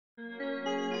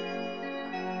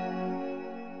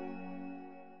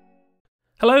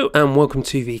Hello and welcome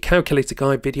to the calculator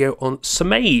guide video on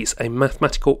Sumaze, a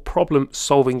mathematical problem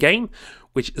solving game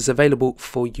which is available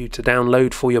for you to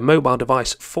download for your mobile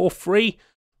device for free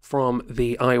from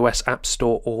the iOS App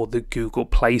Store or the Google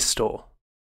Play Store.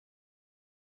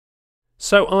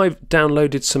 So I've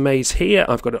downloaded Sumaze here,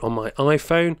 I've got it on my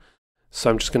iPhone,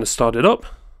 so I'm just going to start it up.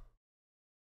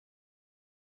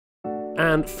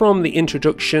 And from the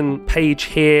introduction page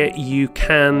here, you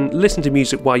can listen to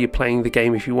music while you're playing the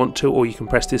game if you want to, or you can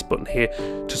press this button here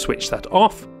to switch that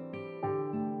off.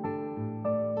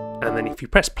 And then if you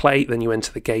press play, then you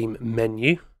enter the game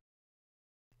menu.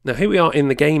 Now here we are in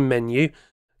the game menu.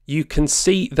 You can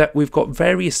see that we've got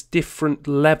various different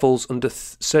levels under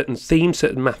certain themes,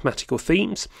 certain mathematical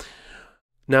themes.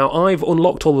 Now I've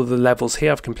unlocked all of the levels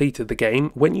here, I've completed the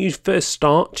game. When you first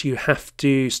start, you have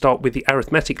to start with the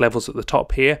arithmetic levels at the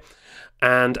top here.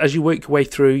 And as you work your way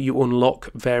through, you unlock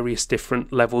various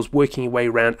different levels, working your way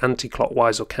around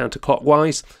anti-clockwise or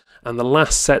counterclockwise. And the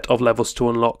last set of levels to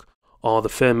unlock are the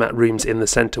Fermat rooms in the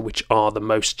center, which are the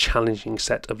most challenging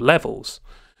set of levels.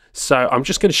 So I'm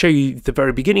just going to show you the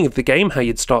very beginning of the game, how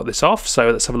you'd start this off. So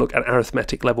let's have a look at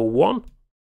arithmetic level 1.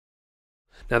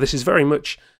 Now this is very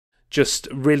much just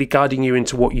really guiding you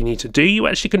into what you need to do. You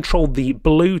actually control the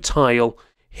blue tile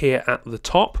here at the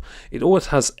top. It always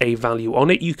has a value on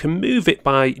it. You can move it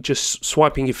by just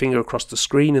swiping your finger across the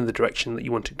screen in the direction that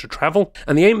you want it to travel.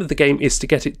 And the aim of the game is to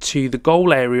get it to the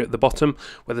goal area at the bottom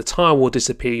where the tile will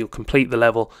disappear, you'll complete the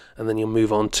level, and then you'll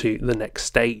move on to the next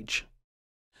stage.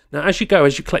 Now as you go,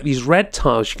 as you collect these red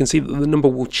tiles, you can see that the number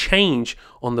will change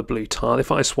on the blue tile.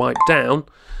 If I swipe down,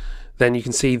 then you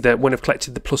can see that when I've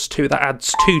collected the +2, that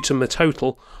adds 2 to my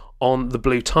total on the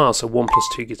blue tile. So 1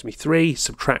 + 2 gives me 3,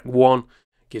 subtract 1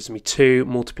 gives me 2,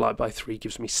 multiplied by 3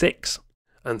 gives me 6,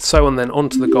 and so on then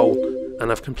onto the goal,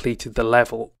 and I've completed the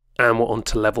level, and we're on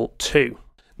to level 2.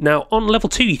 Now on level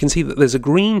 2 you can see that there's a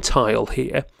green tile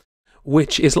here,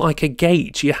 which is like a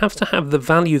gate. You have to have the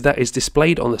value that is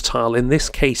displayed on the tile, in this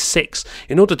case 6,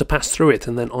 in order to pass through it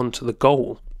and then onto the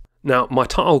goal. Now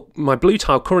my blue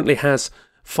tile currently has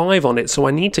 5 on it, so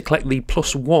I need to collect the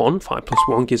 +1, 5 +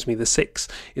 1 gives me the 6,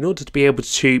 in order to be able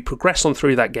to progress on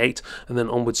through that gate and then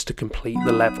onwards to complete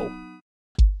the level.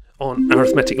 On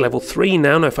arithmetic level 3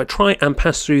 now, if I try and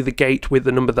pass through the gate with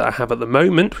the number that I have at the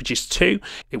moment, which is 2,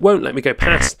 it won't let me go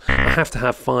past. I have to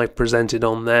have 5 presented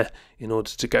on there in order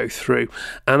to go through.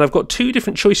 And I've got 2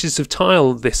 different choices of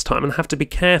tile this time, and I have to be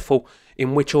careful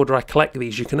in which order I collect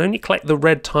these. You can only collect the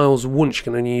red tiles once, you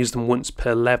can only use them once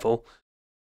per level.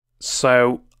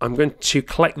 So I'm going to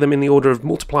collect them in the order of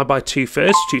multiply by 2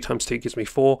 first. 2 times 2 gives me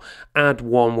 4, add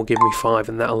 1 will give me 5,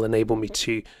 and that'll enable me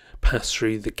to pass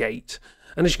through the gate.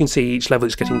 And as you can see, each level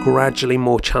is getting gradually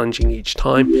more challenging each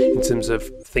time in terms of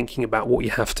thinking about what you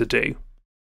have to do.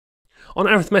 On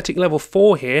arithmetic level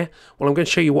 4 here, well, I'm going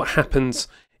to show you what happens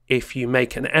if you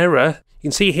make an error. You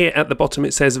can see here at the bottom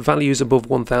it says values above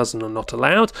 1000 are not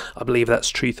allowed. I believe that's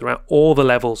true throughout all the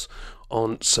levels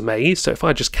on Sumaze. So if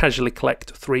I just casually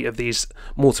collect 3 of these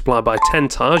multiplied by 10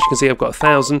 tiles, you can see I've got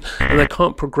 1000, and I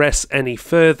can't progress any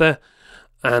further,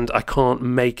 and I can't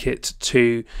make it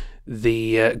to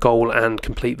the goal and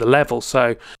complete the level.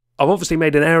 So I've obviously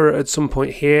made an error at some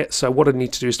point here, so what I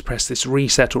need to do is to press this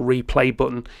reset or replay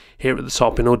button here at the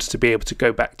top in order to be able to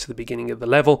go back to the beginning of the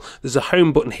level. There's a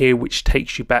home button here which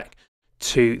takes you back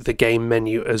to the game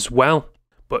menu as well.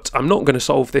 But I'm not going to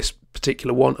solve this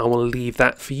particular one. I will leave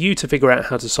that for you to figure out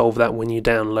how to solve that when you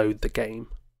download the game.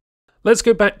 Let's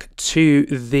go back to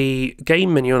the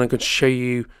game menu, and I'm going to show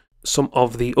you some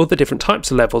of the other different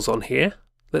types of levels on here.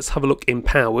 Let's have a look in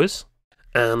powers,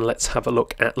 and let's have a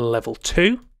look at level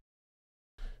 2.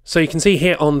 So you can see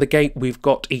here on the gate we've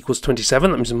got equals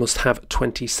 27. That means I must have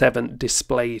 27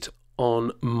 displayed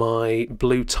on my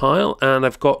blue tile, and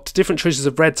I've got different choices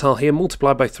of red tile here,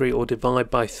 multiply by 3 or divide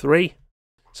by 3.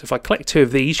 So if I collect 2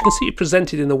 of these, you can see it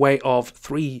presented in the way of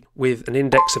 3 with an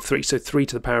index of 3, so 3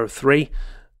 to the power of 3.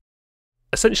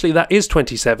 Essentially that is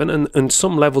 27, and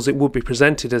some levels it would be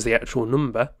presented as the actual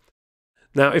number.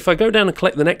 Now if I go down and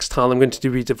collect the next tile, I'm going to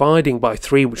be dividing by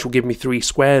 3, which will give me 3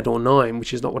 squared or 9,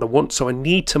 which is not what I want, so I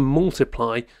need to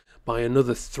multiply by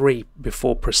another 3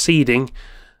 before proceeding.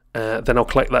 Then I'll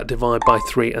collect that divide by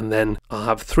 3, and then I'll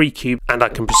have 3 cubed, and I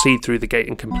can proceed through the gate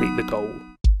and complete the goal.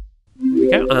 There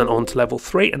we go, and on to level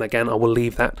 3, and again I will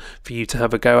leave that for you to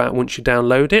have a go at once you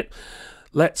download it.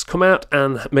 Let's come out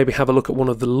and maybe have a look at one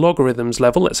of the logarithms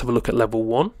level. Let's have a look at level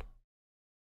 1.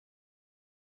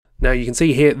 Now you can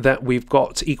see here that we've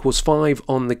got equals 5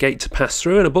 on the gate to pass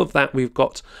through, and above that we've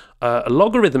got a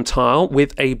logarithm tile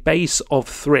with a base of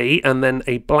 3 and then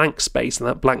a blank space, and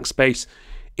that blank space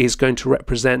is going to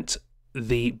represent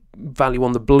the value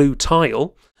on the blue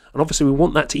tile, and obviously we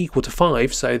want that to equal to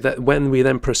 5, so that when we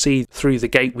then proceed through the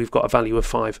gate, we've got a value of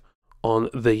 5 on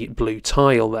the blue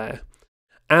tile there.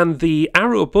 And the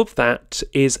arrow above that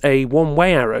is a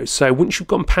one-way arrow, so once you've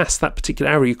gone past that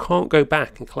particular arrow, you can't go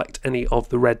back and collect any of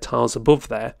the red tiles above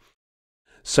there.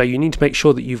 So you need to make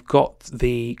sure that you've got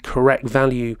the correct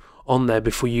value on there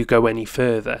before you go any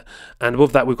further. And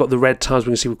above that, we've got the red tiles.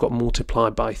 We can see we've got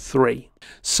multiplied by 3.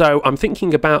 So I'm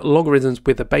thinking about logarithms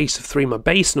with a base of 3. My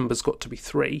base number's got to be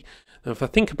 3. Now if I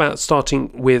think about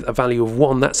starting with a value of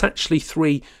 1, that's actually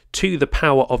 3 to the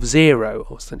power of 0,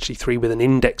 or essentially 3 with an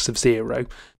index of 0.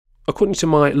 According to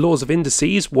my laws of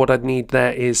indices, what I'd need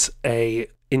there is a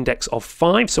index of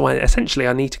 5. So essentially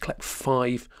I need to collect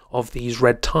 5 of these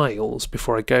red tiles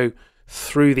before I go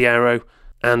through the arrow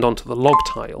and onto the log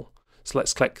tile. So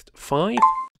let's collect 5.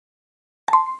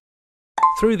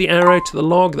 Through the arrow to the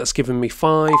log, that's given me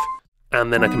 5,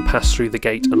 and then I can pass through the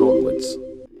gate and onwards.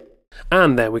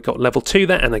 And there we've got level 2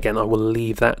 there, and again I will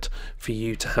leave that for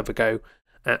you to have a go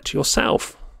at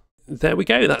yourself. There we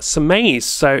go, that's Sumaze.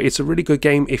 So it's a really good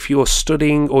game if you're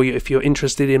studying or if you're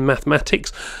interested in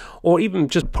mathematics, or even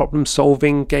just problem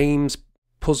solving games,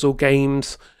 puzzle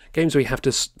games, games where you have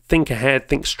to think ahead,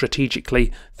 think strategically,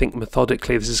 think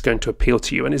methodically. This is going to appeal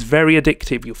to you, and it's very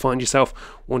addictive. You'll find yourself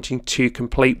wanting to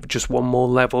complete just one more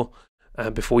level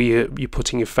before you're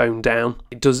putting your phone down.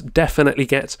 It does definitely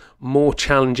get more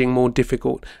challenging, more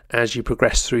difficult as you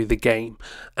progress through the game.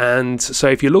 And so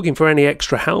if you're looking for any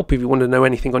extra help, if you want to know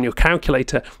anything on your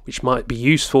calculator which might be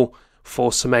useful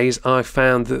for Sumaze, I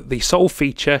found that the solve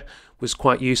feature was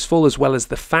quite useful, as well as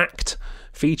the fact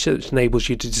feature, which enables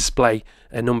you to display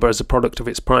a number as a product of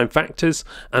its prime factors.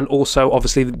 And also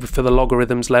obviously for the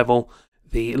logarithms level,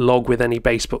 the log with any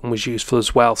base button was useful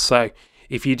as well. So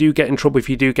if you do get in trouble, if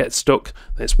you do get stuck,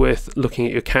 then it's worth looking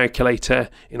at your calculator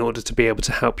in order to be able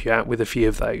to help you out with a few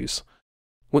of those.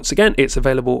 Once again, it's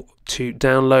available to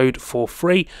download for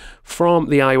free from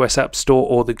the iOS App Store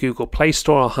or the Google Play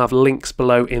Store. I'll have links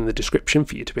below in the description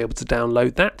for you to be able to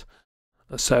download that.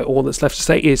 So all that's left to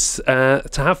say is to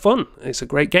have fun. It's a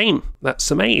great game. That's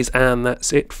Sumaze, and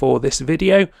that's it for this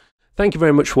video. Thank you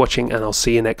very much for watching, and I'll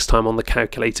see you next time on the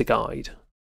Calculator Guide.